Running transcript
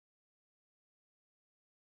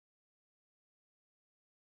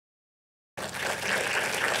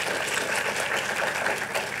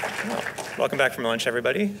Welcome back from lunch,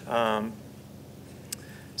 everybody.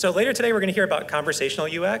 So later today, we're going to hear about conversational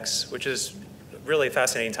UX, which is really a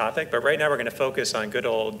fascinating topic. But right now, we're going to focus on good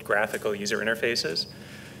old graphical user interfaces.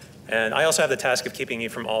 And I also have the task of keeping you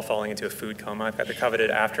from all falling into a food coma. I've got the coveted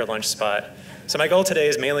after lunch spot. So my goal today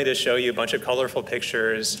is mainly to show you a bunch of colorful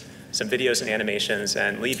pictures, some videos and animations,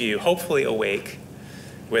 and leave you hopefully awake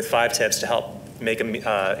with 5 tips to help make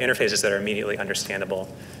interfaces that are immediately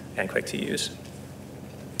understandable and quick to use.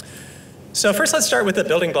 So first, let's start with the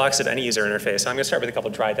building blocks of any user interface. I'm going to start with a couple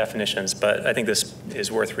dry definitions, but I think this is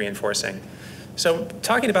worth reinforcing. So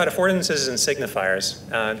talking about affordances and signifiers,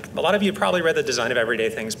 a lot of you probably read The Design of Everyday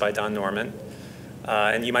Things by Don Norman,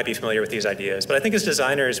 and you might be familiar with these ideas. But I think as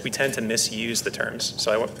designers, we tend to misuse the terms.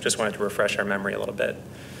 So I just wanted to refresh our memory a little bit.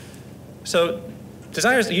 So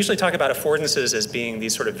designers usually talk about affordances as being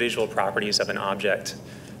these sort of visual properties of an object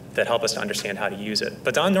that help us to understand how to use it.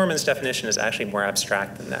 But Don Norman's definition is actually more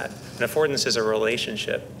abstract than that. An affordance is a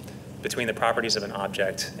relationship between the properties of an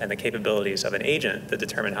object and the capabilities of an agent that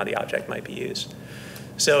determine how the object might be used.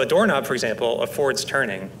 So a doorknob, for example, affords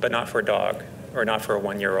turning, but not for a dog, or not for a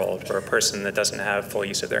 1-year-old, or a person that doesn't have full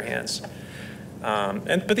use of their hands.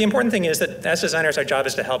 But the important thing is that as designers, our job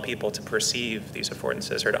is to help people to perceive these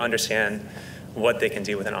affordances or to understand what they can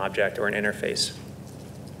do with an object or an interface.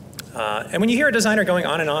 And when you hear a designer going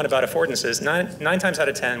on and on about affordances, 9 times out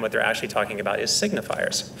of 10, what they're actually talking about is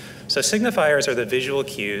signifiers. So signifiers are the visual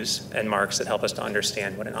cues and marks that help us to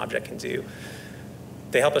understand what an object can do.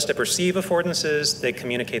 They help us to perceive affordances, they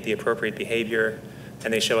communicate the appropriate behavior,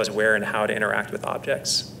 and they show us where and how to interact with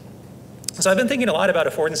objects. So I've been thinking a lot about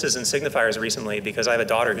affordances and signifiers recently because I have a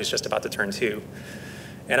daughter who's just about to turn 2.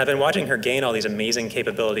 And I've been watching her gain all these amazing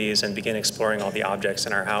capabilities and begin exploring all the objects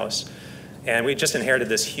in our house. And we just inherited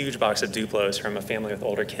this huge box of Duplos from a family with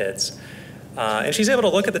older kids. And she's able to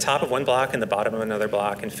look at the top of one block and the bottom of another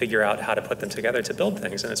block and figure out how to put them together to build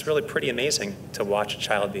things. And it's really pretty amazing to watch a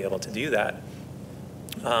child be able to do that.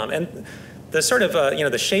 And the sort of,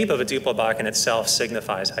 the shape of a Duplo block in itself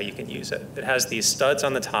signifies how you can use it. It has these studs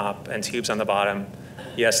on the top and tubes on the bottom.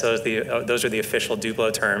 Yes, those are the official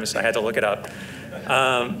Duplo terms. I had to look it up.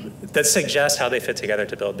 That suggest how they fit together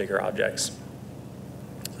to build bigger objects.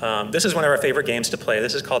 This is one of our favorite games to play.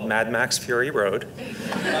 This is called Mad Max Fury Road.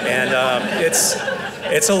 And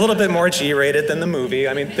it's a little bit more G-rated than the movie.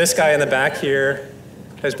 I mean, this guy in the back here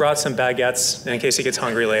has brought some baguettes in case he gets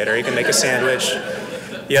hungry later. He can make a sandwich.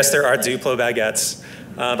 Yes, there are Duplo baguettes.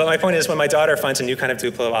 But my point is, when my daughter finds a new kind of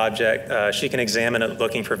Duplo object, she can examine it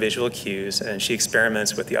looking for visual cues, and she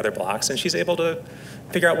experiments with the other blocks, and she's able to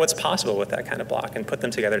figure out what's possible with that kind of block and put them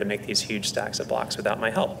together to make these huge stacks of blocks without my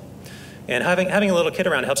help. And having a little kid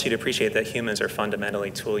around helps you to appreciate that humans are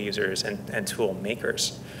fundamentally tool users and tool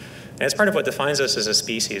makers. And it's part of what defines us as a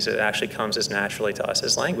species. It actually comes as naturally to us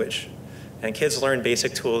as language. And kids learn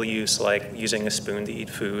basic tool use like using a spoon to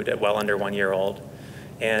eat food at well under 1-year-old.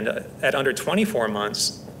 And at under 24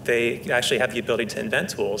 months, they actually have the ability to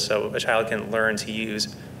invent tools. So a child can learn to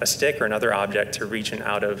use a stick or another object to reach an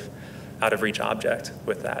out of reach object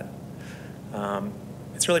with that.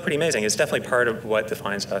 It's really pretty amazing. It's definitely part of what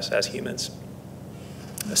defines us as humans.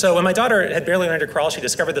 So when my daughter had barely learned to crawl, she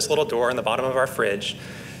discovered this little door in the bottom of our fridge.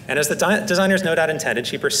 And as the designers no doubt intended,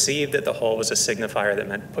 she perceived that the hole was a signifier that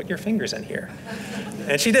meant, put your fingers in here.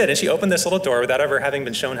 And she did, and she opened this little door without ever having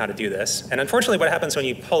been shown how to do this. And unfortunately, what happens when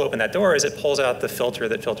you pull open that door is it pulls out the filter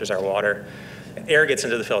that filters our water. Air gets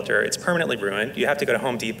into the filter, it's permanently ruined. You have to go to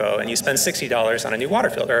Home Depot and you spend $60 on a new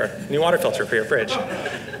water filter for your fridge.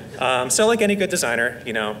 So like any good designer,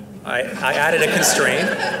 I added a constraint.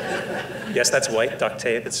 Yes, that's white duct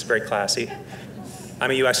tape, it's very classy. I'm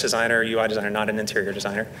a UX designer, UI designer, not an interior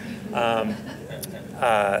designer.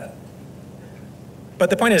 But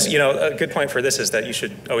the point is, a good point for this is that you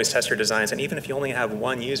should always test your designs, and even if you only have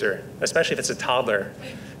one user, especially if it's a toddler,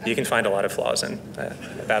 you can find a lot of flaws in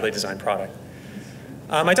a badly designed product.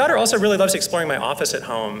 My daughter also really loves exploring my office at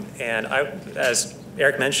home, and as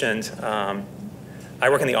Eric mentioned, I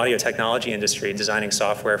work in the audio technology industry, designing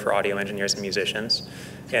software for audio engineers and musicians.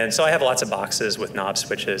 And so I have lots of boxes with knob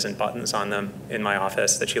switches and buttons on them in my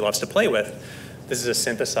office that she loves to play with. This is a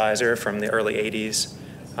synthesizer from the early 80s.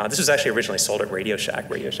 This was actually originally sold at Radio Shack.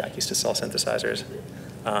 Radio Shack used to sell synthesizers.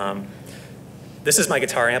 This is my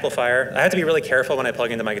guitar amplifier. I have to be really careful when I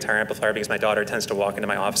plug into my guitar amplifier because my daughter tends to walk into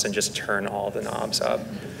my office and just turn all the knobs up.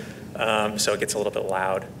 So it gets a little bit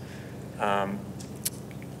loud.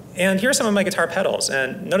 And here are some of my guitar pedals.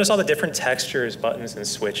 And notice all the different textures, buttons, and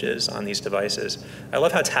switches on these devices. I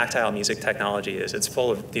love how tactile music technology is. It's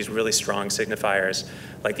full of these really strong signifiers,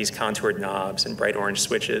 like these contoured knobs and bright orange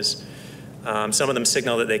switches. Some of them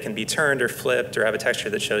signal that they can be turned or flipped or have a texture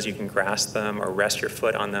that shows you can grasp them or rest your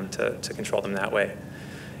foot on them to control them that way.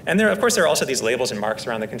 And of course, there are also these labels and marks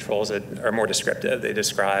around the controls that are more descriptive. They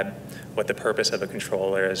describe what the purpose of a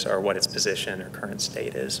controller is or what its position or current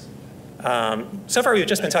state is. So far, we've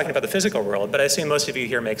just been talking about the physical world, but I assume most of you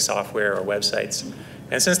here make software or websites.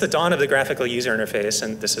 And since the dawn of the graphical user interface,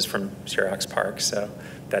 and this is from Xerox PARC, so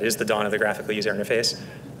that is the dawn of the graphical user interface,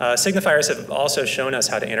 signifiers have also shown us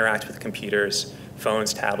how to interact with computers,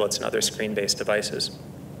 phones, tablets, and other screen-based devices.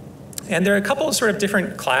 And there are a couple of sort of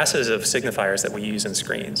different classes of signifiers that we use in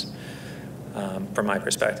screens, from my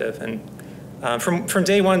perspective. And from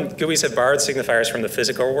day one, GUIs have borrowed signifiers from the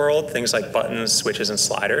physical world, things like buttons, switches, and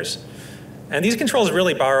sliders. And these controls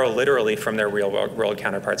really borrow literally from their real world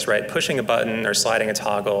counterparts, right? Pushing a button or sliding a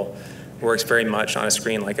toggle works very much on a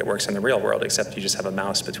screen like it works in the real world, except you just have a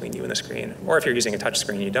mouse between you and the screen. Or if you're using a touch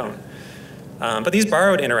screen, you don't. But these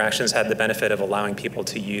borrowed interactions had the benefit of allowing people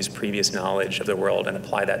to use previous knowledge of the world and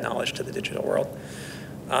apply that knowledge to the digital world.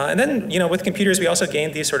 And then, with computers, we also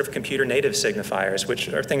gained these sort of computer native signifiers, which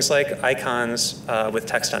are things like icons with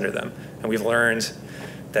text under them. And we've learned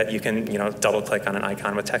that you can, double click on an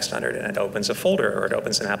icon with text under it and it opens a folder or it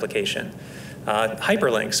opens an application.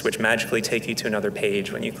 Hyperlinks, which magically take you to another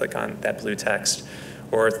page when you click on that blue text.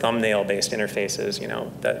 Or thumbnail-based interfaces,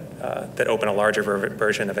 that open a larger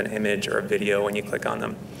version of an image or a video when you click on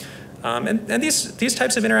them. And these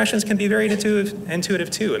types of interactions can be very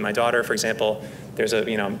intuitive too. And my daughter, for example, there's a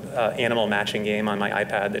animal matching game on my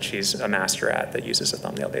iPad that she's a master at that uses a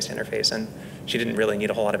thumbnail-based interface, and she didn't really need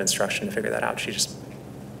a whole lot of instruction to figure that out. She just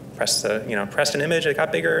pressed an image, it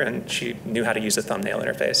got bigger, and she knew how to use the thumbnail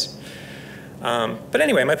interface. But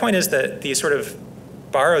anyway, my point is that these sort of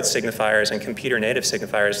borrowed signifiers and computer native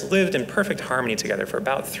signifiers lived in perfect harmony together for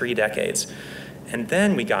about 3 decades. And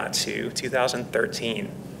then we got to 2013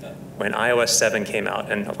 when iOS 7 came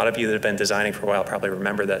out. And a lot of you that have been designing for a while probably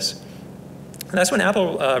remember this. And that's when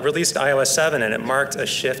Apple released iOS 7, and it marked a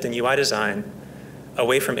shift in UI design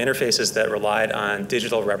away from interfaces that relied on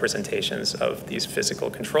digital representations of these physical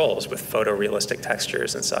controls with photorealistic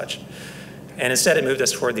textures and such. And instead, it moved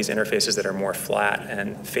us toward these interfaces that are more flat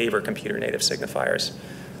and favor computer native signifiers.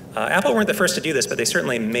 Apple weren't the first to do this, but they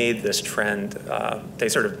certainly made this trend. They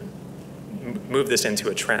sort of moved this into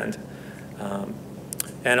a trend.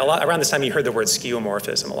 And around this time, you heard the word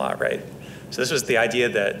skeuomorphism a lot, right? So this was the idea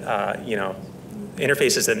that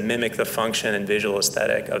interfaces that mimic the function and visual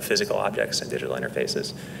aesthetic of physical objects and digital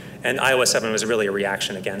interfaces. And iOS 7 was really a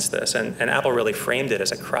reaction against this. And Apple really framed it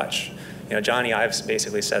as a crutch. Johnny Ives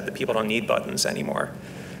basically said that people don't need buttons anymore.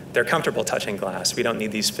 They're comfortable touching glass. We don't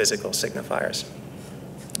need these physical signifiers.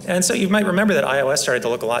 And so you might remember that iOS started to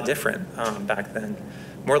look a lot different back then,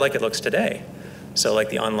 more like it looks today. So like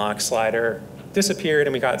the unlock slider disappeared,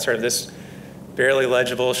 and we got sort of this barely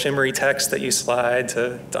legible, shimmery text that you slide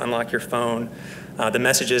to unlock your phone. The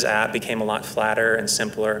Messages app became a lot flatter and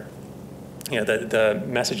simpler. The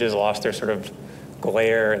messages lost their sort of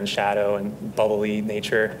glare and shadow and bubbly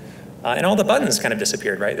nature. And all the buttons kind of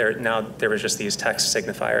disappeared, right? Now there was just these text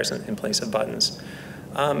signifiers in place of buttons.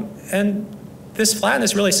 And this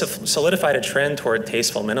flatness really solidified a trend toward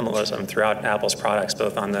tasteful minimalism throughout Apple's products,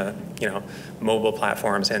 both on the mobile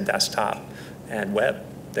platforms and desktop and web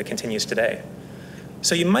that continues today.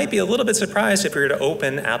 So you might be a little bit surprised if we were to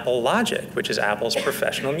open Apple Logic, which is Apple's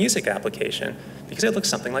professional music application, because it looks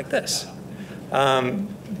something like this.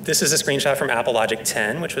 This is a screenshot from Apple Logic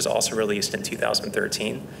 10, which was also released in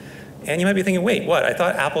 2013. And you might be thinking, wait, what? I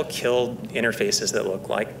thought Apple killed interfaces that look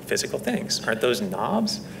like physical things. Aren't those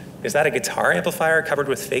knobs? Is that a guitar amplifier covered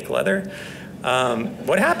with fake leather?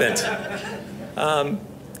 What happened?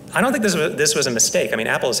 I don't think this was a mistake. I mean,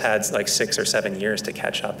 Apple's had like 6 or 7 years to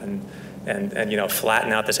catch up and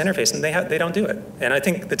flatten out this interface, and they don't do it. And I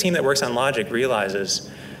think the team that works on Logic realizes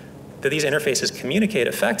that these interfaces communicate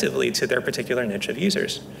effectively to their particular niche of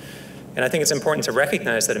users. And I think it's important to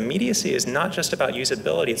recognize that immediacy is not just about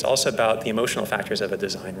usability, it's also about the emotional factors of a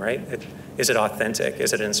design, right? Is it authentic?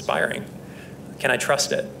 Is it inspiring? Can I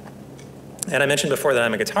trust it? And I mentioned before that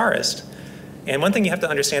I'm a guitarist. And one thing you have to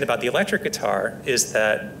understand about the electric guitar is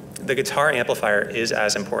that the guitar amplifier is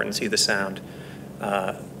as important to the sound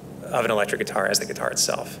of an electric guitar as the guitar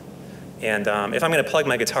itself. And if I'm going to plug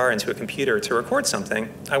my guitar into a computer to record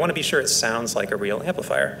something, I want to be sure it sounds like a real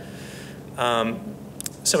amplifier.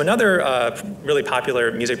 So another really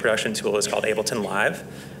popular music production tool is called Ableton Live.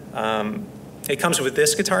 It comes with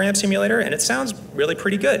this guitar amp simulator, and it sounds really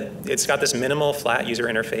pretty good. It's got this minimal, flat user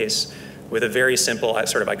interface with a very simple,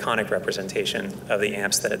 sort of iconic representation of the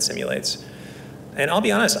amps that it simulates. And I'll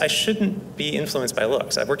be honest, I shouldn't be influenced by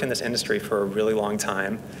looks. I've worked in this industry for a really long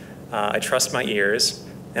time. I trust my ears,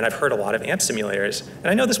 and I've heard a lot of amp simulators. And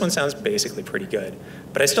I know this one sounds basically pretty good,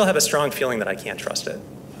 but I still have a strong feeling that I can't trust it.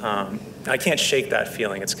 I can't shake that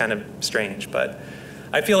feeling. It's kind of strange, but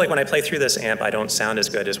I feel like when I play through this amp, I don't sound as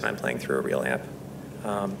good as when I'm playing through a real amp.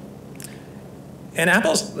 And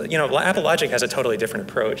Apple Logic has a totally different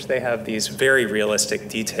approach. They have these very realistic,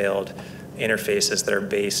 detailed interfaces that are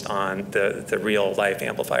based on the real life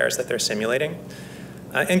amplifiers that they're simulating.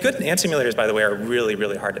 And good amp simulators, by the way, are really,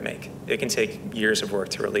 really hard to make. It can take years of work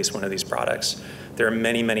to release one of these products. There are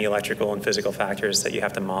many, many electrical and physical factors that you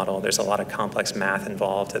have to model. There's a lot of complex math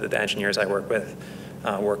involved that the engineers I work with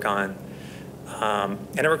work on.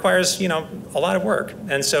 And it requires, a lot of work.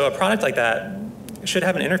 And so a product like that should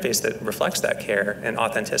have an interface that reflects that care and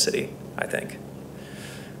authenticity, I think.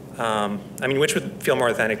 Which would feel more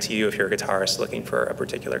authentic to you if you're a guitarist looking for a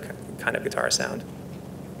particular kind of guitar sound?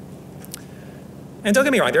 And don't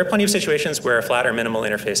get me wrong, there are plenty of situations where a flat or minimal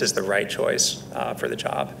interface is the right choice for the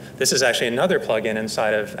job. This is actually another plugin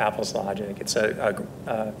inside of Apple's Logic. It's a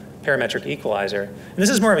parametric equalizer. And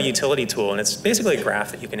this is more of a utility tool, and it's basically a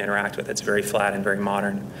graph that you can interact with. It's very flat and very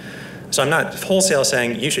modern. So I'm not wholesale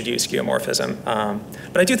saying you should use skeuomorphism,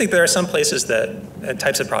 but I do think there are some places that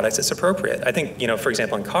types of products it's appropriate. I think, for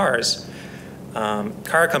example, in cars,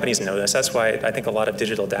 car companies know this. That's why I think a lot of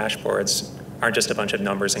digital dashboards aren't just a bunch of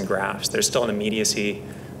numbers and graphs. There's still an immediacy,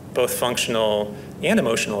 both functional and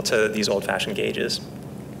emotional, to these old-fashioned gauges.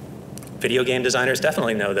 Video game designers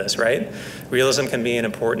definitely know this, right? Realism can be an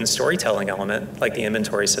important storytelling element, like the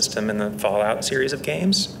inventory system in the Fallout series of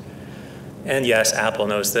games. And yes, Apple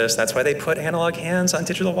knows this. That's why they put analog hands on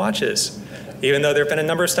digital watches, even though there have been a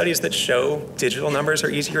number of studies that show digital numbers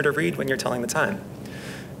are easier to read when you're telling the time.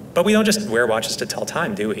 But we don't just wear watches to tell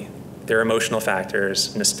time, do we? There are emotional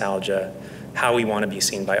factors, nostalgia, how we want to be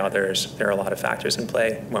seen by others. There are a lot of factors in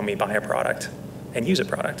play when we buy a product and use a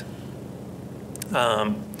product.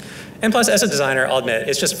 And plus, as a designer, I'll admit,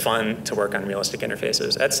 it's just fun to work on realistic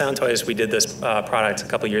interfaces. At Sound Toys, we did this product a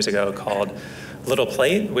couple years ago called Little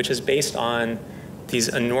Plate, which is based on these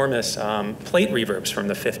enormous plate reverbs from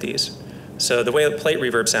the 50s. So the way the plate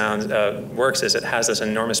reverb sound works is it has this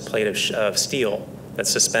enormous plate of steel that's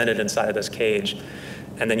suspended inside of this cage.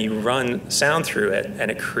 And then you run sound through it,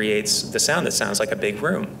 and it creates the sound that sounds like a big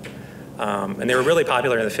room. And they were really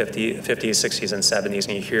popular in the 50s, 60s, and 70s,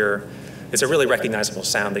 and you hear, it's a really recognizable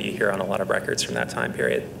sound that you hear on a lot of records from that time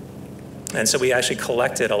period. And so we actually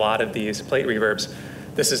collected a lot of these plate reverbs.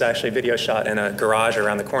 This is actually a video shot in a garage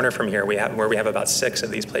around the corner from here where we have about 6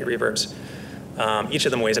 of these plate reverbs. Each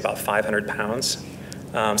of them weighs about 500 pounds.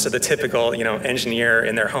 So the typical engineer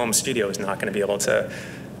in their home studio is not going to be able to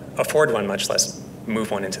afford one, much less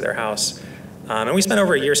move one into their house. And we spent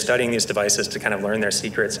over a year studying these devices to kind of learn their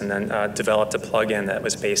secrets, and then developed a plugin that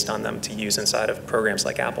was based on them to use inside of programs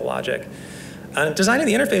like Apple Logic. Designing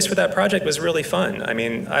the interface for that project was really fun.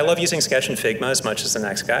 I love using Sketch and Figma as much as the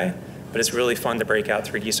next guy, but it's really fun to break out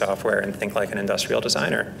 3D software and think like an industrial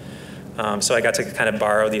designer. So I got to kind of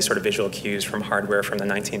borrow these sort of visual cues from hardware from the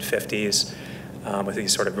 1950s with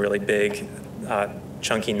these sort of really big,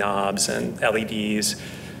 chunky knobs and LEDs.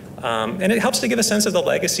 And it helps to give a sense of the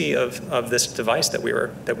legacy of this device that we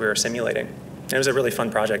were simulating. And it was a really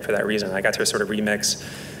fun project for that reason. I got to sort of remix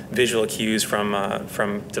visual cues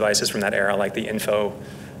from devices from that era, like the info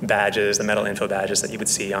badges, the metal info badges that you would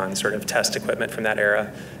see on sort of test equipment from that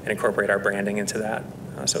era, and incorporate our branding into that.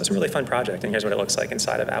 So it was a really fun project, and here's what it looks like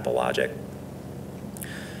inside of Apple Logic.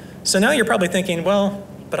 So now you're probably thinking, well,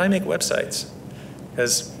 but I make websites,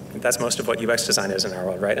 because that's most of what UX design is in our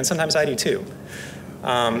world, right? And sometimes I do too.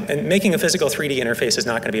 And making a physical 3D interface is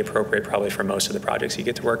not going to be appropriate probably for most of the projects you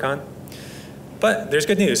get to work on. But there's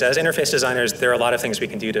good news. As interface designers, there are a lot of things we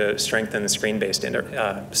can do to strengthen screen-based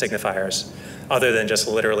signifiers, other than just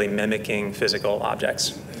literally mimicking physical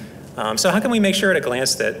objects. So how can we make sure at a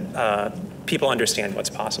glance that people understand what's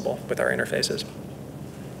possible with our interfaces?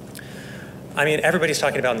 Everybody's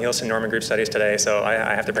talking about Nielsen-Norman Group studies today, so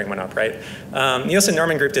I have to bring one up, right?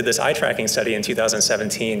 Nielsen-Norman Group did this eye tracking study in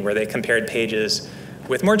 2017 where they compared pages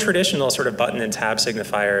with more traditional sort of button and tab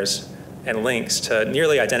signifiers and links to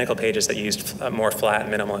nearly identical pages that used a more flat,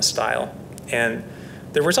 minimalist style. And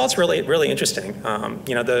the results really interesting.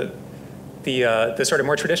 The sort of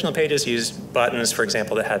more traditional pages used buttons, for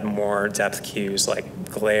example, that had more depth cues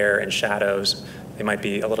like glare and shadows. They might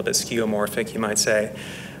be a little bit skeuomorphic, you might say.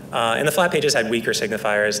 And the flat pages had weaker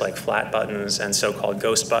signifiers like flat buttons and so-called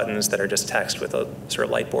ghost buttons that are just text with a sort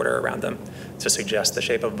of light border around them to suggest the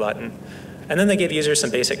shape of a button. And then they gave users some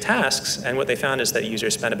basic tasks, and what they found is that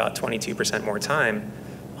users spent about 22% more time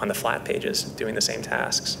on the flat pages doing the same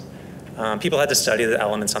tasks. people had to study the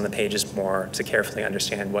elements on the pages more to carefully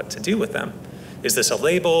understand what to do with them. Is this a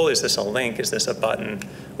label? Is this a link? Is this a button?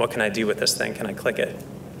 What can I do with this thing? Can I click it?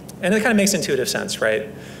 And it kind of makes intuitive sense, right?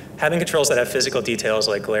 Having controls that have physical details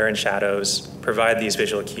like glare and shadows provide these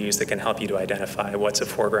visual cues that can help you to identify what's a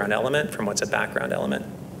foreground element from what's a background element.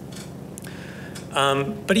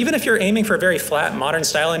 But even if you're aiming for a very flat, modern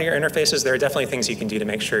style in your interfaces, there are definitely things you can do to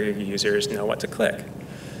make sure your users know what to click.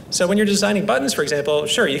 So when you're designing buttons, for example,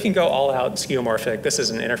 sure, you can go all out skeuomorphic. This is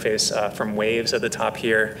an interface from Waves at the top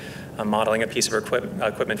here. I'm modeling a piece of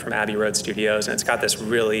equipment from Abbey Road Studios, and it's got this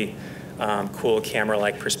really cool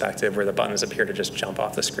camera-like perspective where the buttons appear to just jump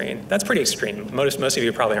off the screen. That's pretty extreme. Most of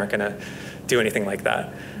you probably aren't gonna do anything like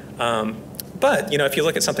that. But if you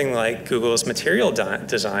look at something like Google's material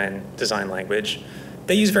design language,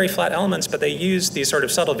 they use very flat elements, but they use these sort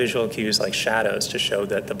of subtle visual cues like shadows to show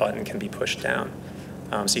that the button can be pushed down.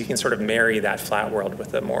 So you can sort of marry that flat world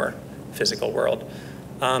with a more physical world.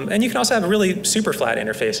 And you can also have really super flat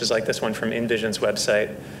interfaces like this one from InVision's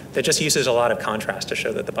website that just uses a lot of contrast to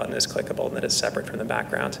show that the button is clickable and that it's separate from the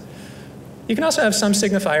background. You can also have some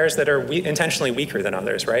signifiers that are intentionally weaker than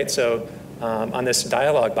others, right? So on this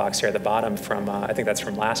dialog box here at the bottom from, I think that's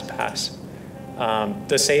from LastPass,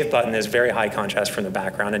 the save button is very high contrast from the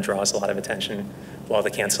background and draws a lot of attention, while the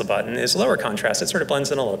cancel button is lower contrast. It sort of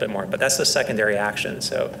blends in a little bit more, but that's the secondary action,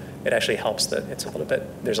 so it actually helps that it's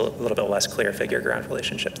there's a little bit less clear figure-ground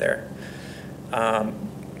relationship there.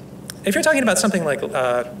 If you're talking about something like,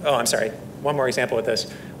 oh, I'm sorry, one more example with this.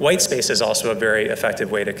 White space is also a very effective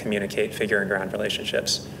way to communicate figure and ground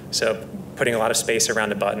relationships. So putting a lot of space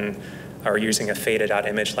around a button or using a faded out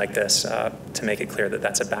image like this to make it clear that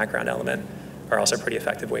that's a background element are also pretty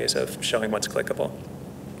effective ways of showing what's clickable.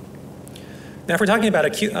 Now, if we're talking about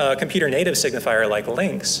a computer native signifier like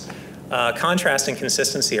links, contrast and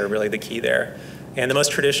consistency are really the key there. And the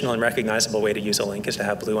most traditional and recognizable way to use a link is to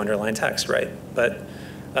have blue underlined text, right? But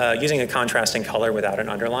using a contrasting color without an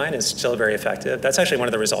underline is still very effective. That's actually one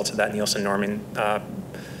of the results of that Nielsen-Norman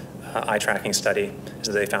eye tracking study, is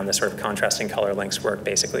that they found this sort of contrasting color links work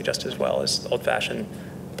basically just as well as old-fashioned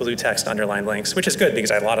blue text underlined links, which is good because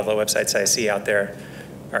a lot of the websites I see out there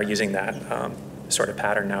are using that sort of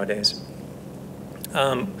pattern nowadays.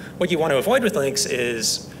 What you want to avoid with links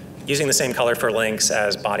is using the same color for links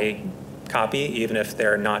as body copy, even if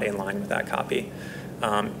they're not in line with that copy.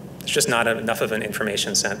 It's just not enough of an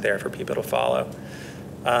information sent there for people to follow.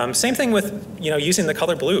 Same thing with using the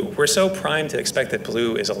color blue. We're so primed to expect that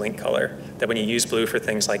blue is a link color that when you use blue for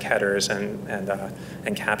things like headers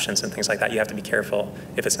and captions and things like that, you have to be careful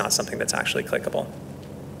if it's not something that's actually clickable.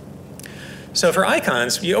 So for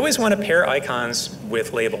icons, you always want to pair icons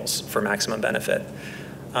with labels for maximum benefit.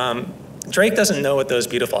 Drake doesn't know what those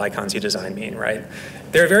beautiful icons you design mean, right?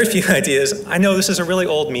 There are very few ideas. I know this is a really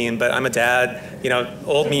old meme, but I'm a dad.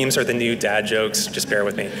 Old memes are the new dad jokes. Just bear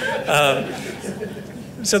with me.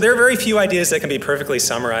 So there are very few ideas that can be perfectly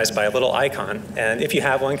summarized by a little icon. And if you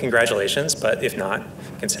have one, congratulations. But if not,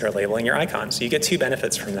 consider labeling your icon. So you get two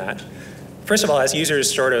benefits from that. First of all, as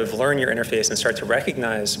users sort of learn your interface and start to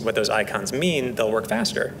recognize what those icons mean, they'll work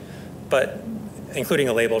faster. But including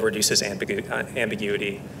a label reduces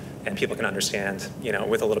ambiguity, and people can understand,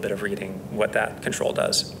 with a little bit of reading, what that control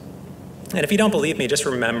does. And if you don't believe me, just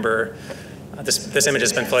remember, this image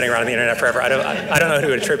has been floating around on the internet forever. I don't know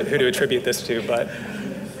who to attribute this to, but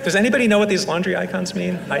does anybody know what these laundry icons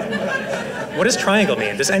mean? What does triangle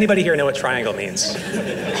mean? Does anybody here know what triangle means?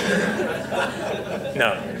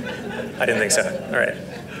 No, I didn't think so. All right.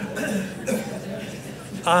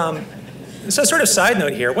 So sort of side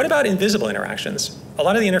note here, what about invisible interactions? A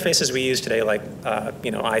lot of the interfaces we use today, like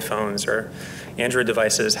iPhones or Android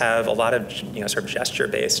devices, have a lot of sort of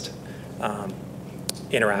gesture-based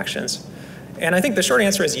interactions. And I think the short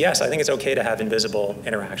answer is yes, I think it's okay to have invisible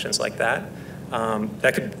interactions like that.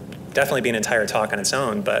 That could definitely be an entire talk on its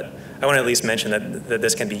own, but I want to at least mention that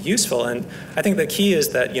this can be useful. And I think the key is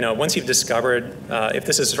that once you've discovered, if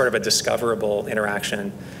this is sort of a discoverable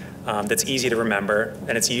interaction that's easy to remember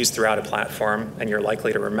and it's used throughout a platform and you're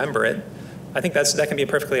likely to remember it, I think that can be a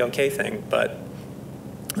perfectly okay thing. But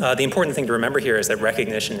the important thing to remember here is that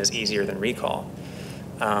recognition is easier than recall.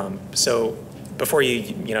 So before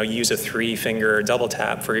you use a 3-finger double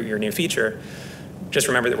tap for your new feature, just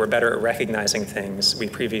remember that we're better at recognizing things we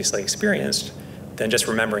previously experienced than just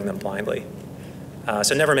remembering them blindly.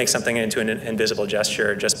 So never make something into an invisible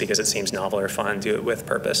gesture just because it seems novel or fun. Do it with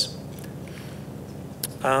purpose.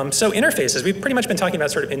 So interfaces, we've pretty much been talking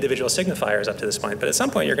about sort of individual signifiers up to this point, but at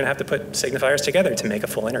some point you're going to have to put signifiers together to make a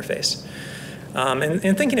full interface.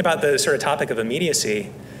 And thinking about the sort of topic of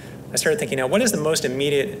immediacy, I started thinking, what is the most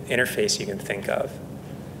immediate interface you can think of?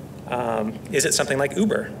 Is it something like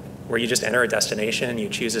Uber, where you just enter a destination, you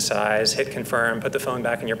choose a size, hit confirm, put the phone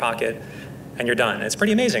back in your pocket, and you're done? It's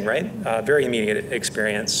pretty amazing, right? Very immediate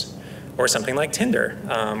experience. Or something like Tinder,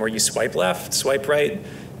 where you swipe left, swipe right,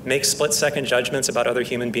 make split-second judgments about other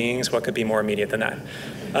human beings. What could be more immediate than that?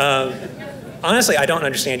 Honestly, I don't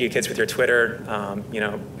understand you kids with your Twitter,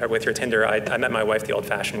 or with your Tinder. I met my wife the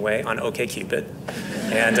old-fashioned way on OkCupid.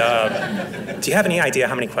 And do you have any idea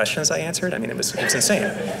how many questions I answered? I mean, it was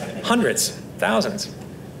insane. Hundreds, thousands.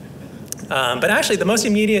 But actually, the most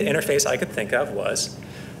immediate interface I could think of was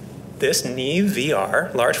this Neve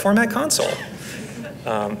VR large format console.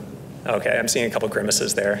 Okay, I'm seeing a couple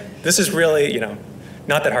grimaces there. This is really,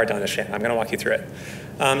 not that hard to understand. I'm going to walk you through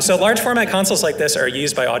it. So large format consoles like this are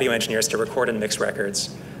used by audio engineers to record and mix records.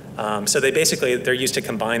 So they're used to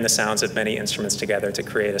combine the sounds of many instruments together to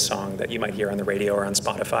create a song that you might hear on the radio or on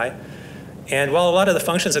Spotify. And while a lot of the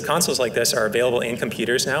functions of consoles like this are available in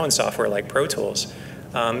computers now and software like Pro Tools,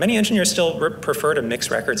 many engineers still prefer to mix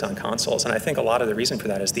records on consoles. And I think a lot of the reason for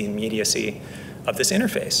that is the immediacy of this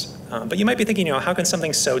interface. But you might be thinking, how can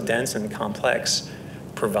something so dense and complex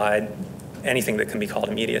provide anything that can be called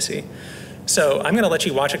immediacy? So I'm going to let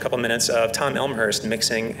you watch a couple minutes of Tom Elmhurst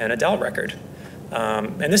mixing an Adele record.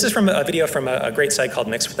 And this is from a video from a great site called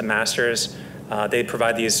Mix with the Masters. They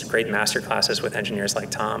provide these great master classes with engineers like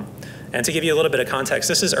Tom. And to give you a little bit of context,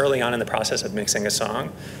 this is early on in the process of mixing a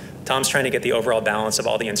song. Tom's trying to get the overall balance of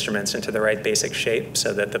all the instruments into the right basic shape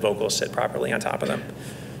so that the vocals sit properly on top of them.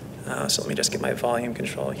 So let me just get my volume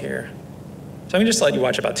control here. So I'm going to just let you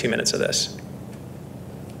watch about 2 minutes of this.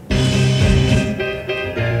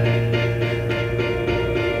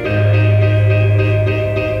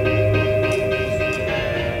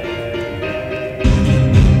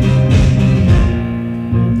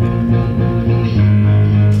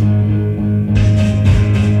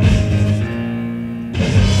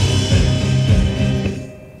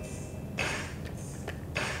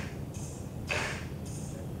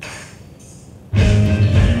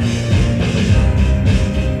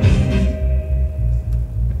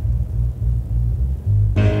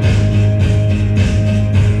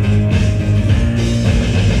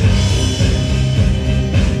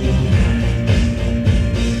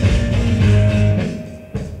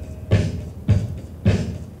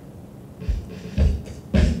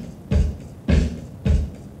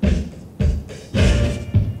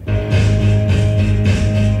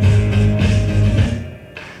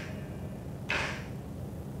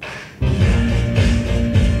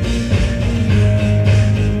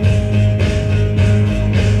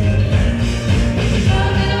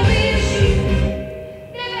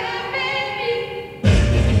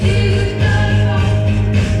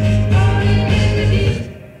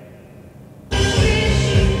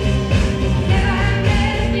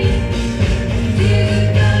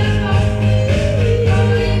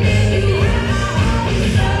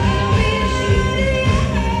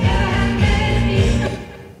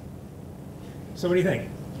 So what do you think?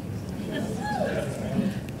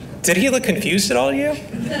 Did he look confused at all to you?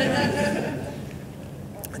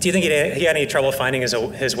 Do you think he had any trouble finding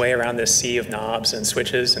his way around this sea of knobs and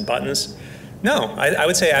switches and buttons? No, I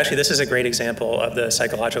would say actually this is a great example of the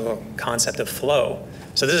psychological concept of flow.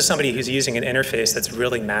 So this is somebody who's using an interface that's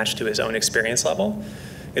really matched to his own experience level.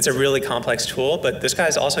 It's a really complex tool, but this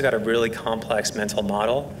guy's also got a really complex mental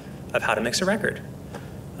model of how to mix a record.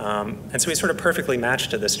 And so he's sort of perfectly matched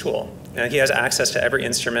to this tool. And he has access to every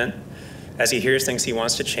instrument. As he hears things he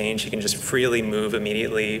wants to change, he can just freely move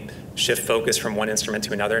immediately, shift focus from one instrument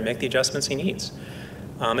to another, and make the adjustments he needs.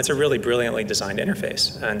 It's a really brilliantly designed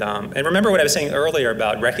interface. And remember what I was saying earlier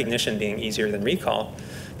about recognition being easier than recall.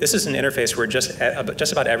 This is an interface where just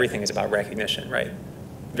about everything is about recognition, right?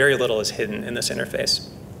 Very little is hidden in this interface.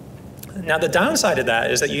 Now, the downside of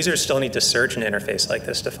that is that users still need to search an interface like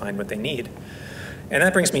this to find what they need. And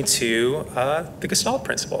that brings me to the Gestalt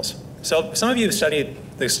principles. So some of you have studied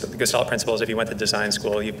the Gestalt principles. If you went to design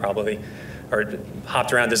school, you probably, or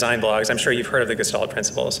hopped around design blogs, I'm sure you've heard of the Gestalt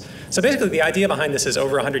principles. So basically the idea behind this is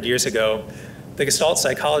over 100 years ago, the Gestalt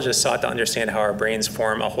psychologists sought to understand how our brains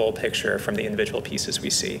form a whole picture from the individual pieces we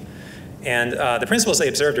see. And the principles they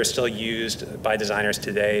observed are still used by designers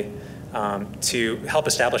today to help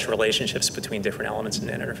establish relationships between different elements in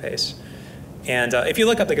an interface. And if you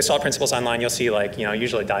look up the Gestalt principles online, you'll see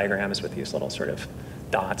usually diagrams with these little sort of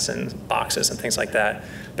dots and boxes and things like that.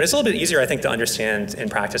 But it's a little bit easier, I think, to understand in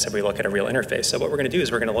practice if we look at a real interface. So what we're going to do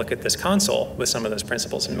is we're going to look at this console with some of those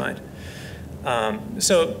principles in mind.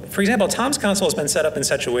 So for example, Tom's console has been set up in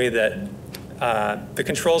such a way that the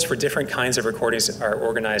controls for different kinds of recordings are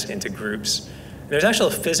organized into groups. There's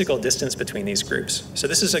actually a physical distance between these groups. So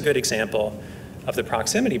this is a good example of the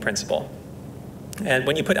proximity principle. And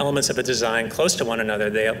when you put elements of a design close to one another,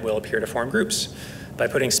 they will appear to form groups. By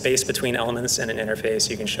putting space between elements in an interface,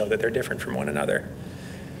 you can show that they're different from one another.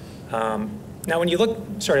 Now, when you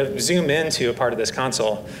sort of zoom into a part of this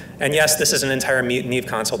console, and yes, this is an entire Neve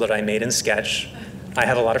console that I made in Sketch. I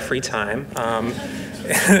have a lot of free time.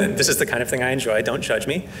 This is the kind of thing I enjoy, don't judge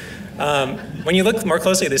me. When you look more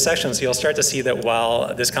closely at these sections, you'll start to see that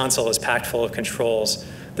while this console is packed full of controls,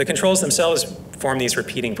 the controls themselves form these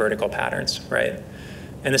repeating vertical patterns, right?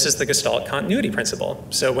 And this is the Gestalt continuity principle.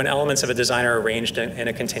 So when elements of a design are arranged in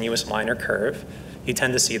a continuous line or curve, you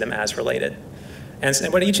tend to see them as related. And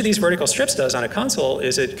what each of these vertical strips does on a console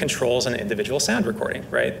is it controls an individual sound recording,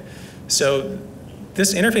 right? So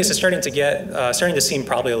this interface is starting to seem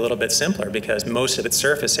probably a little bit simpler because most of its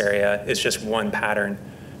surface area is just one pattern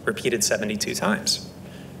repeated 72 times.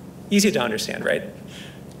 Easy to understand, right?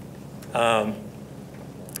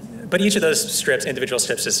 But each of those strips, individual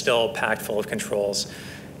strips, is still packed full of controls.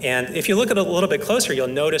 And if you look at it a little bit closer, you'll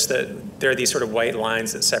notice that there are these sort of white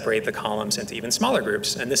lines that separate the columns into even smaller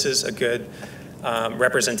groups. And this is a good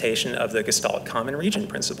representation of the Gestalt common region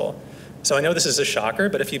principle. So I know this is a shocker,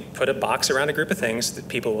 but if you put a box around a group of things,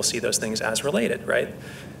 people will see those things as related, right?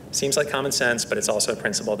 Seems like common sense, but it's also a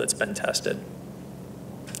principle that's been tested.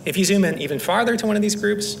 If you zoom in even farther to one of these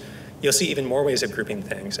groups, you'll see even more ways of grouping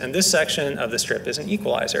things. And this section of the strip is an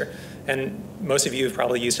equalizer. And most of you have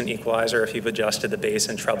probably used an equalizer if you've adjusted the bass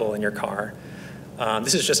and treble in your car.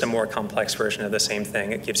 This is just a more complex version of the same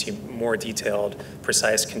thing. It gives you more detailed,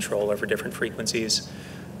 precise control over different frequencies.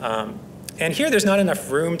 And here there's not enough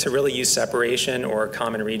room to really use separation or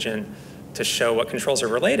common region to show what controls are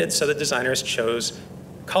related, so the designers chose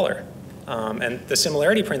color. And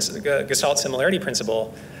the Gestalt similarity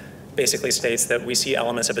principle basically states that we see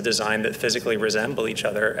elements of a design that physically resemble each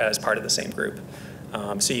other as part of the same group.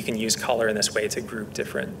 So you can use color in this way to group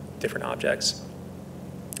different objects.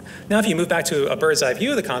 Now, if you move back to a bird's eye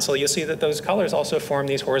view of the console, you'll see that those colors also form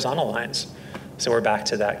these horizontal lines. So we're back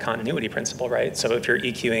to that continuity principle, right? So if you're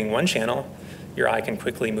EQing one channel, your eye can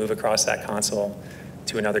quickly move across that console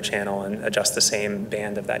to another channel and adjust the same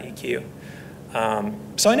band of that EQ.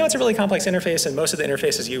 So I know it's a really complex interface, and most of the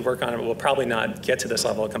interfaces you work on will probably not get to this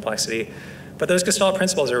level of complexity, but those Gestalt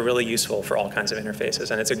principles are really useful for all kinds of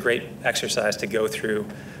interfaces, and it's a great exercise to go through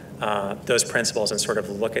those principles and sort of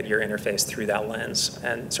look at your interface through that lens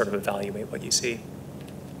and sort of evaluate what you see.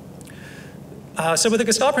 So with the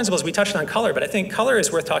Gestalt principles, we touched on color, but I think color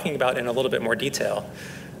is worth talking about in a little bit more detail.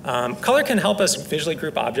 Color can help us visually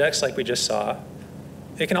group objects like we just saw.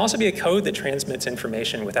 It can also be a code that transmits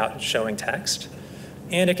information without showing text.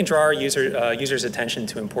 And it can draw our user's attention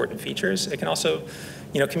to important features. It can also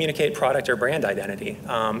communicate product or brand identity.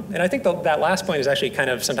 And I think that last point is actually kind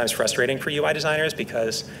of sometimes frustrating for UI designers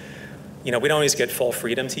because we don't always get full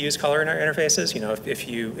freedom to use color in our interfaces. If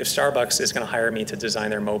Starbucks is going to hire me to design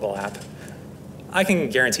their mobile app, I can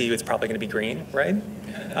guarantee you it's probably going to be green, right?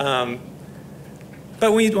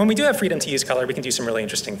 But when we do have freedom to use color, we can do some really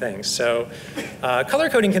interesting things. So color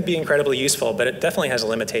coding can be incredibly useful, but it definitely has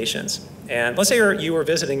limitations. And let's say you were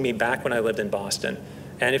visiting me back when I lived in Boston.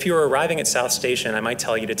 And if you were arriving at South Station, I might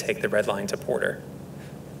tell you to take the red line to Porter.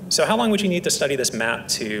 So how long would you need to study this map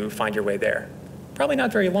to find your way there? Probably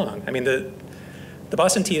not very long. I mean, the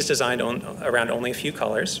Boston T is designed around only a few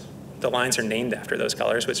colors. The lines are named after those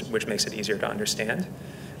colors, which makes it easier to understand.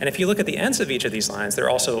 And if you look at the ends of each of these lines, they're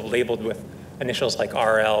also labeled with initials like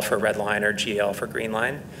RL for red line or GL for green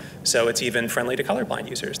line. So it's even friendly to colorblind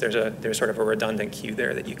users. There's sort of a redundant cue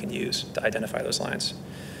there that you can use to identify those lines.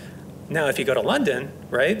 Now, if you go to London,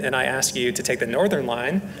 right, and I ask you to take the northern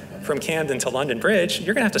line from Camden to London Bridge,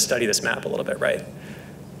 you're going to have to study this map a little bit, right?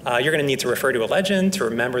 You're going to need to refer to a legend to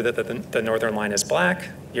remember that the northern line is black.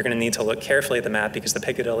 You're going to need to look carefully at the map because the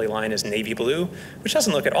Piccadilly line is navy blue, which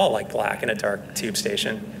doesn't look at all like black in a dark tube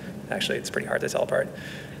station. Actually, it's pretty hard to tell apart.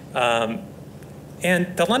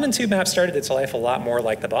 And the London Tube map started its life a lot more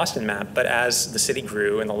like the Boston map, but as the city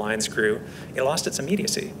grew and the lines grew, it lost its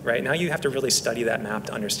immediacy, right? Now you have to really study that map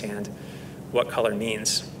to understand what color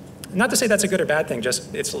means. Not to say that's a good or bad thing,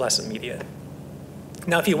 just it's less immediate.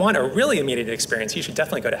 Now, if you want a really immediate experience, you should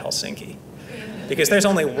definitely go to Helsinki, because there's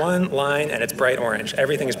only one line and it's bright orange.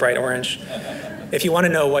 Everything is bright orange. If you want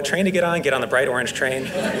to know what train to get on the bright orange train.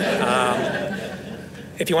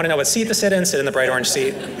 If you want to know what seat to sit in the bright orange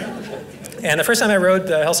seat. And the first time I rode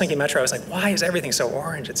the Helsinki Metro, I was like, why is everything so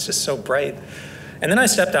orange? It's just so bright. And then I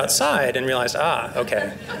stepped outside and realized,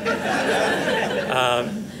 okay.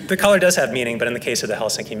 The color does have meaning, but in the case of the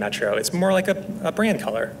Helsinki Metro, it's more like a brand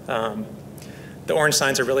color. The orange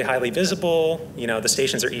signs are really highly visible. The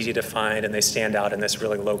stations are easy to find, and they stand out in this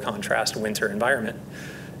really low contrast winter environment.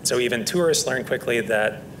 So even tourists learn quickly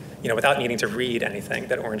that, without needing to read anything,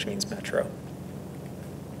 that orange means metro.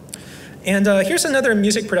 And here's another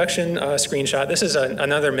music production screenshot. This is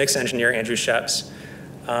another mix engineer, Andrew Sheps,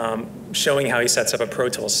 showing how he sets up a Pro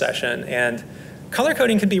Tools session. And color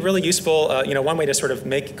coding can be really useful. One way to sort of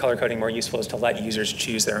make color coding more useful is to let users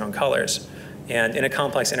choose their own colors. And in a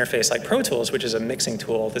complex interface like Pro Tools, which is a mixing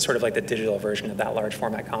tool, that's sort of like the digital version of that large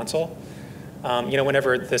format console,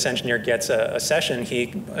 whenever this engineer gets a session,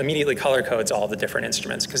 he immediately color codes all the different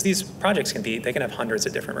instruments, because these projects they can have hundreds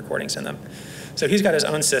of different recordings in them. So he's got his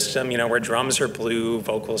own system, where drums are blue,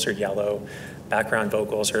 vocals are yellow, background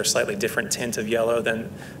vocals are a slightly different tint of yellow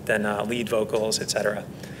than lead vocals, et cetera.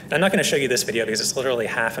 And I'm not going to show you this video because it's literally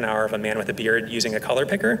half an hour of a man with a beard using a color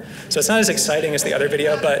picker. So it's not as exciting as the other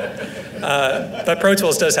video, but Pro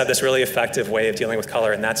Tools does have this really effective way of dealing with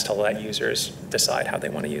color, and that's to let users decide how they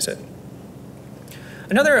want to use it.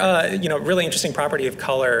 Another really interesting property of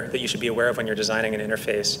color that you should be aware of when you're designing an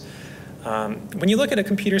interface, when you look at a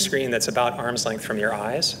computer screen that's about arm's length from your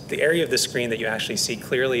eyes, the area of the screen that you actually see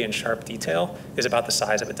clearly in sharp detail is about the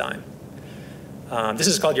size of a dime. This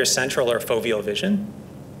is called your central or foveal vision.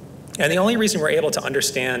 And the only reason we're able to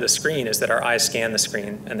understand a screen is that our eyes scan the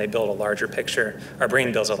screen and they build a larger picture. Our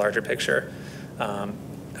brain builds a larger picture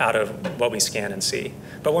out of what we scan and see.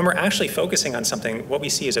 But when we're actually focusing on something, what we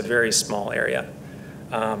see is a very small area.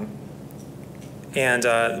 And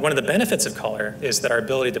one of the benefits of color is that our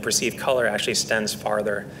ability to perceive color actually extends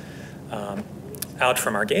farther out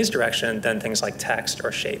from our gaze direction than things like text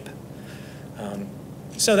or shape.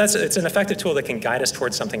 So it's an effective tool that can guide us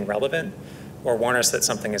towards something relevant or warn us that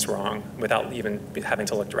something is wrong without even having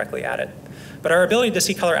to look directly at it. But our ability to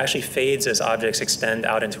see color actually fades as objects extend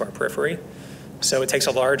out into our periphery. So it takes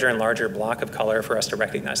a larger and larger block of color for us to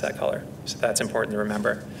recognize that color. So that's important to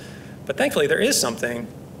remember. But thankfully, there is something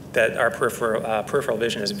that our peripheral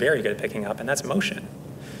vision is very good at picking up, and that's motion.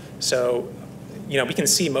 So we can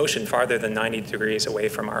see motion farther than 90 degrees away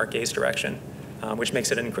from our gaze direction, which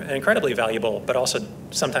makes it an incredibly valuable, but also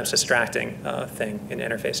sometimes distracting thing in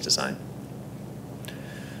interface design.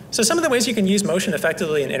 So some of the ways you can use motion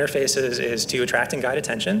effectively in interfaces is to attract and guide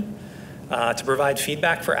attention, to provide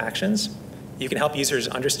feedback for actions. You can help users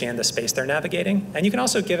understand the space they're navigating, and you can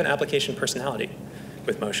also give an application personality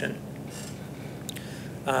with motion.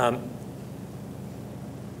 Oh,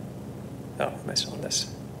 am I still on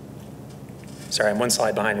this? Sorry, I'm one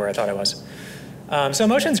slide behind where I thought I was. So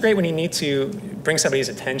motion's great when you need to bring somebody's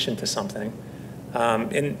attention to something.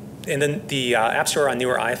 In the App Store on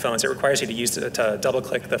newer iPhones, it requires you to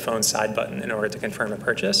double-click the phone's side button in order to confirm a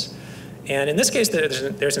purchase. And in this case,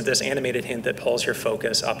 there's this animated hint that pulls your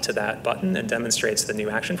focus up to that button and demonstrates the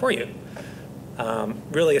new action for you.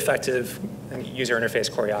 Really effective user interface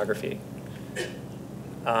choreography.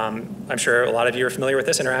 I'm sure a lot of you are familiar with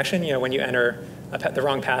this interaction. When you enter the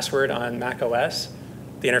wrong password on Mac OS,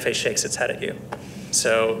 the interface shakes its head at you.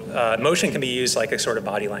 So motion can be used like a sort of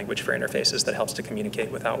body language for interfaces that helps to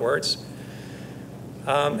communicate without words.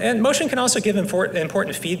 And motion can also give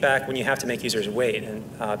important feedback when you have to make users wait.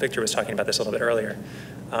 And Victor was talking about this a little bit earlier.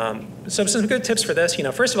 So some good tips for this.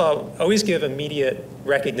 First of all, always give immediate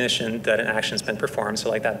recognition that an action's been performed.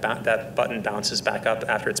 So like that button bounces back up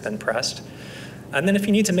after it's been pressed. And then if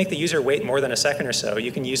you need to make the user wait more than a second or so,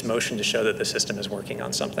 you can use motion to show that the system is working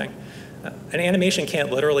on something. An animation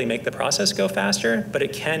can't literally make the process go faster, but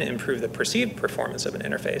it can improve the perceived performance of an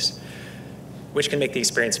interface, which can make the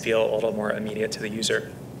experience feel a little more immediate to the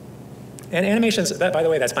user. And animations, by the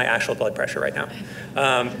way, that's my actual blood pressure right now.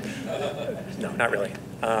 No, not really.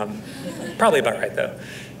 Probably about right, though.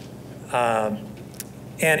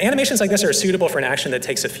 And animations like this are suitable for an action that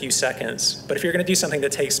takes a few seconds. But if you're going to do something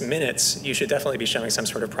that takes minutes, you should definitely be showing some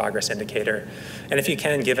sort of progress indicator. And if you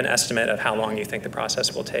can, give an estimate of how long you think the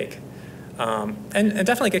process will take. And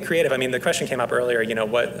definitely get creative. I mean, the question came up earlier,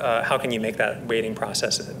 how can you make that waiting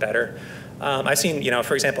process better? I've seen,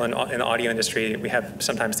 for example, in the audio industry, we have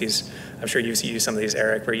sometimes these, I'm sure you've used some of these,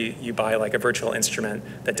 Eric, where you buy like a virtual instrument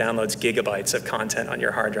that downloads gigabytes of content on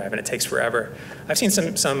your hard drive, and it takes forever. I've seen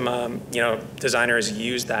some designers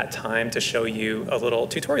use that time to show you a little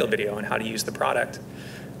tutorial video on how to use the product.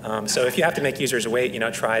 So if you have to make users wait,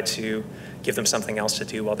 try to give them something else to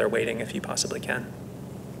do while they're waiting if you possibly can.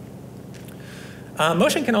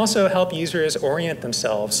 Motion can also help users orient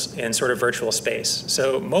themselves in sort of virtual space.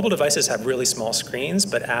 So mobile devices have really small screens,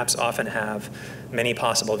 but apps often have many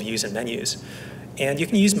possible views and menus. And you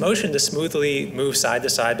can use motion to smoothly move side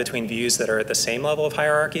to side between views that are at the same level of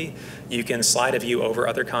hierarchy. You can slide a view over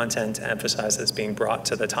other content to emphasize that it's being brought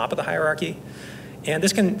to the top of the hierarchy. And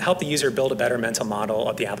this can help the user build a better mental model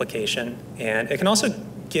of the application. And it can also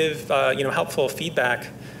give helpful feedback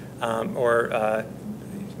or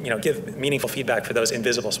give meaningful feedback for those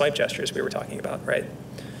invisible swipe gestures we were talking about, right?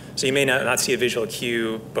 So you may not see a visual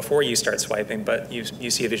cue before you start swiping, but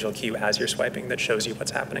you see a visual cue as you're swiping that shows you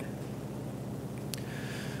what's happening.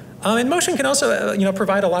 And motion can also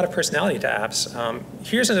provide a lot of personality to apps.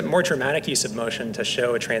 Here's a more dramatic use of motion to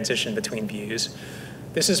show a transition between views.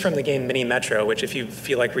 This is from the game Mini Metro, which if you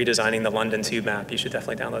feel like redesigning the London Tube map, you should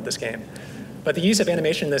definitely download this game. But the use of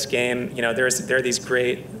animation in this game, there are these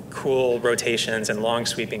great, cool rotations and long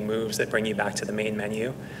sweeping moves that bring you back to the main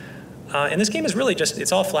menu. And this game is really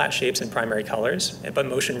it's all flat shapes and primary colors, but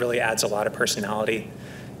motion really adds a lot of personality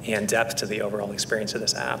and depth to the overall experience of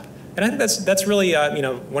this app. And I think that's really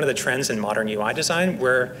one of the trends in modern UI design,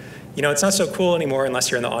 where it's not so cool anymore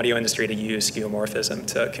unless you're in the audio industry to use skeuomorphism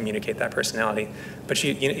to communicate that personality. But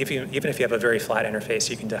even if you have a very flat interface,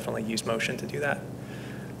 you can definitely use motion to do that.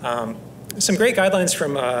 Some great guidelines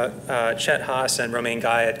from Chet Haas and Romain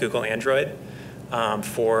Guy at Google Android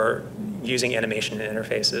for using animation in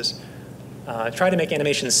interfaces. Try to make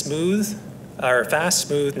animation smooth, or fast,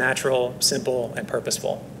 smooth, natural, simple, and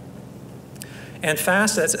purposeful. And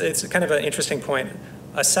fast, it's kind of an interesting point.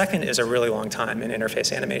 A second is a really long time in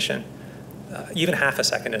interface animation. Even half a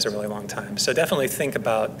second is a really long time. So definitely think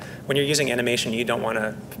about when you're using animation, you don't want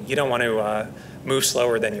to move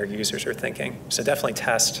slower than your users are thinking. So definitely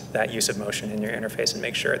test that use of motion in your interface and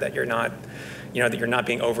make sure that you're not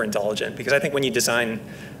being overindulgent. Because I think when you design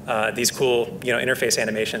these cool interface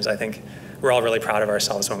animations, I think we're all really proud of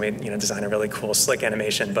ourselves when we design a really cool, slick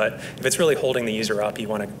animation. But if it's really holding the user up, you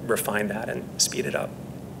want to refine that and speed it up.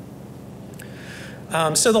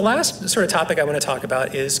 So the last sort of topic I want to talk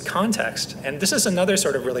about is context. And this is another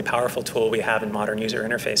sort of really powerful tool we have in modern user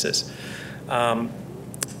interfaces. And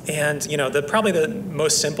probably the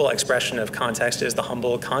most simple expression of context is the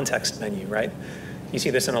humble context menu, right? You see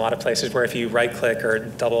this in a lot of places where if you right-click or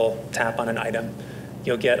double tap on an item,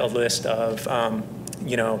 you'll get a list of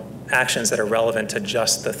actions that are relevant to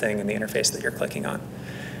just the thing in the interface that you're clicking on.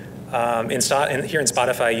 Here in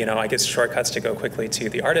Spotify, I get shortcuts to go quickly to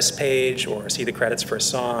the artist page or see the credits for a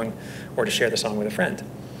song or to share the song with a friend.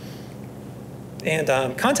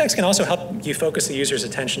 And context can also help you focus the user's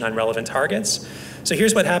attention on relevant targets. So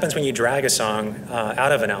here's what happens when you drag a song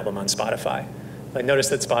out of an album on Spotify. Like notice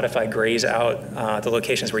that Spotify grays out the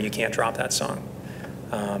locations where you can't drop that song.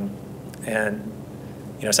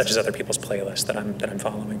 Such as other people's playlists that I'm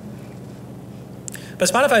following. But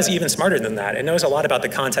Spotify is even smarter than that. It knows a lot about the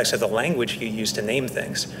context of the language you use to name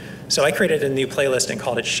things. So I created a new playlist and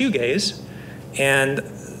called it Shoegaze. And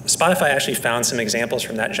Spotify actually found some examples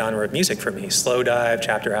from that genre of music for me: Slow Dive,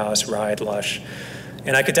 Chapter House, Ride, Lush.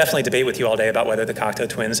 And I could definitely debate with you all day about whether the Cocteau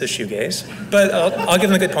Twins is shoegaze. But I'll give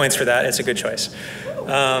them good points for that. It's a good choice.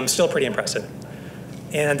 Still pretty impressive.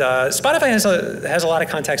 And Spotify has a lot of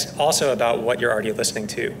context also about what you're already listening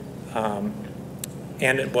to.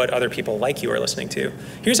 And what other people like you are listening to.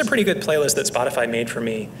 Here's a pretty good playlist that Spotify made for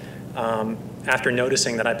me after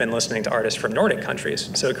noticing that I've been listening to artists from Nordic countries.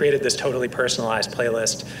 So it created this totally personalized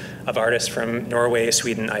playlist of artists from Norway,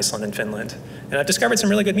 Sweden, Iceland, and Finland. And I've discovered some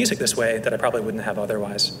really good music this way that I probably wouldn't have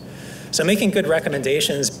otherwise. So making good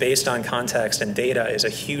recommendations based on context and data is a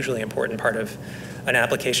hugely important part of an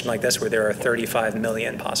application like this where there are 35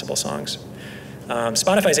 million possible songs.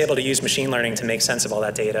 Spotify is able to use machine learning to make sense of all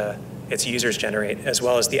that data its users generate, as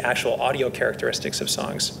well as the actual audio characteristics of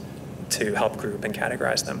songs to help group and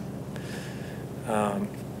categorize them.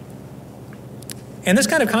 And this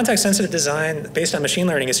kind of context-sensitive design based on machine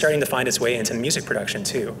learning is starting to find its way into music production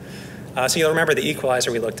too. So you'll remember the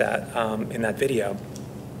equalizer we looked at in that video,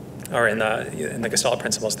 or in the Gestalt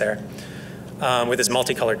principles there, with its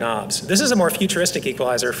multicolored knobs. This is a more futuristic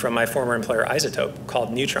equalizer from my former employer Isotope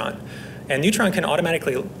called Neutron. And Neutron can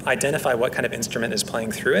automatically identify what kind of instrument is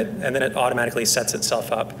playing through it, and then it automatically sets itself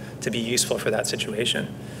up to be useful for that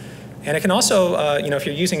situation. And it can also, if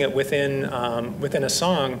you're using it within a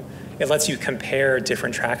song, it lets you compare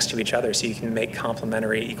different tracks to each other so you can make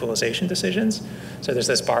complementary equalization decisions. So there's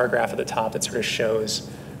this bar graph at the top that sort of shows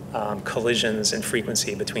collisions in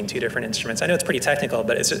frequency between two different instruments. I know it's pretty technical,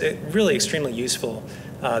 but it's a really extremely useful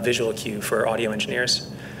visual cue for audio engineers.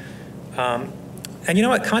 And you know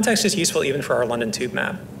what? Context is useful even for our London Tube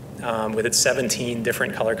map with its 17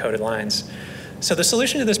 different color-coded lines. So the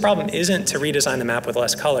solution to this problem isn't to redesign the map with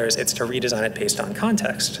less colors, it's to redesign it based on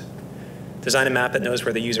context. Design a map that knows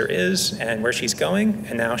where the user is and where she's going,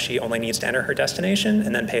 and now she only needs to enter her destination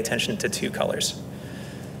and then pay attention to 2 colors.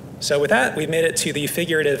 So with that, we've made it to the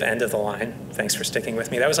figurative end of the line. Thanks for sticking with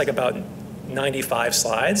me. That was like about 95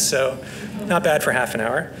 slides, so not bad for half an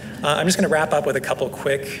hour. I'm just going to wrap up with a couple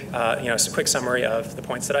quick, quick summary of the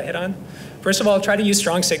points that I hit on. First of all, try to use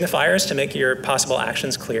strong signifiers to make your possible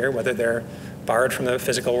actions clear, whether they're borrowed from the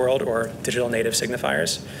physical world or digital native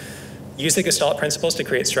signifiers. Use the Gestalt principles to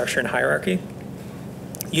create structure and hierarchy.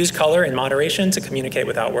 Use color in moderation to communicate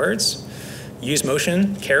without words. Use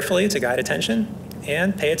motion carefully to guide attention.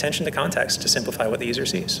 And pay attention to context to simplify what the user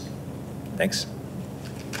sees. Thanks.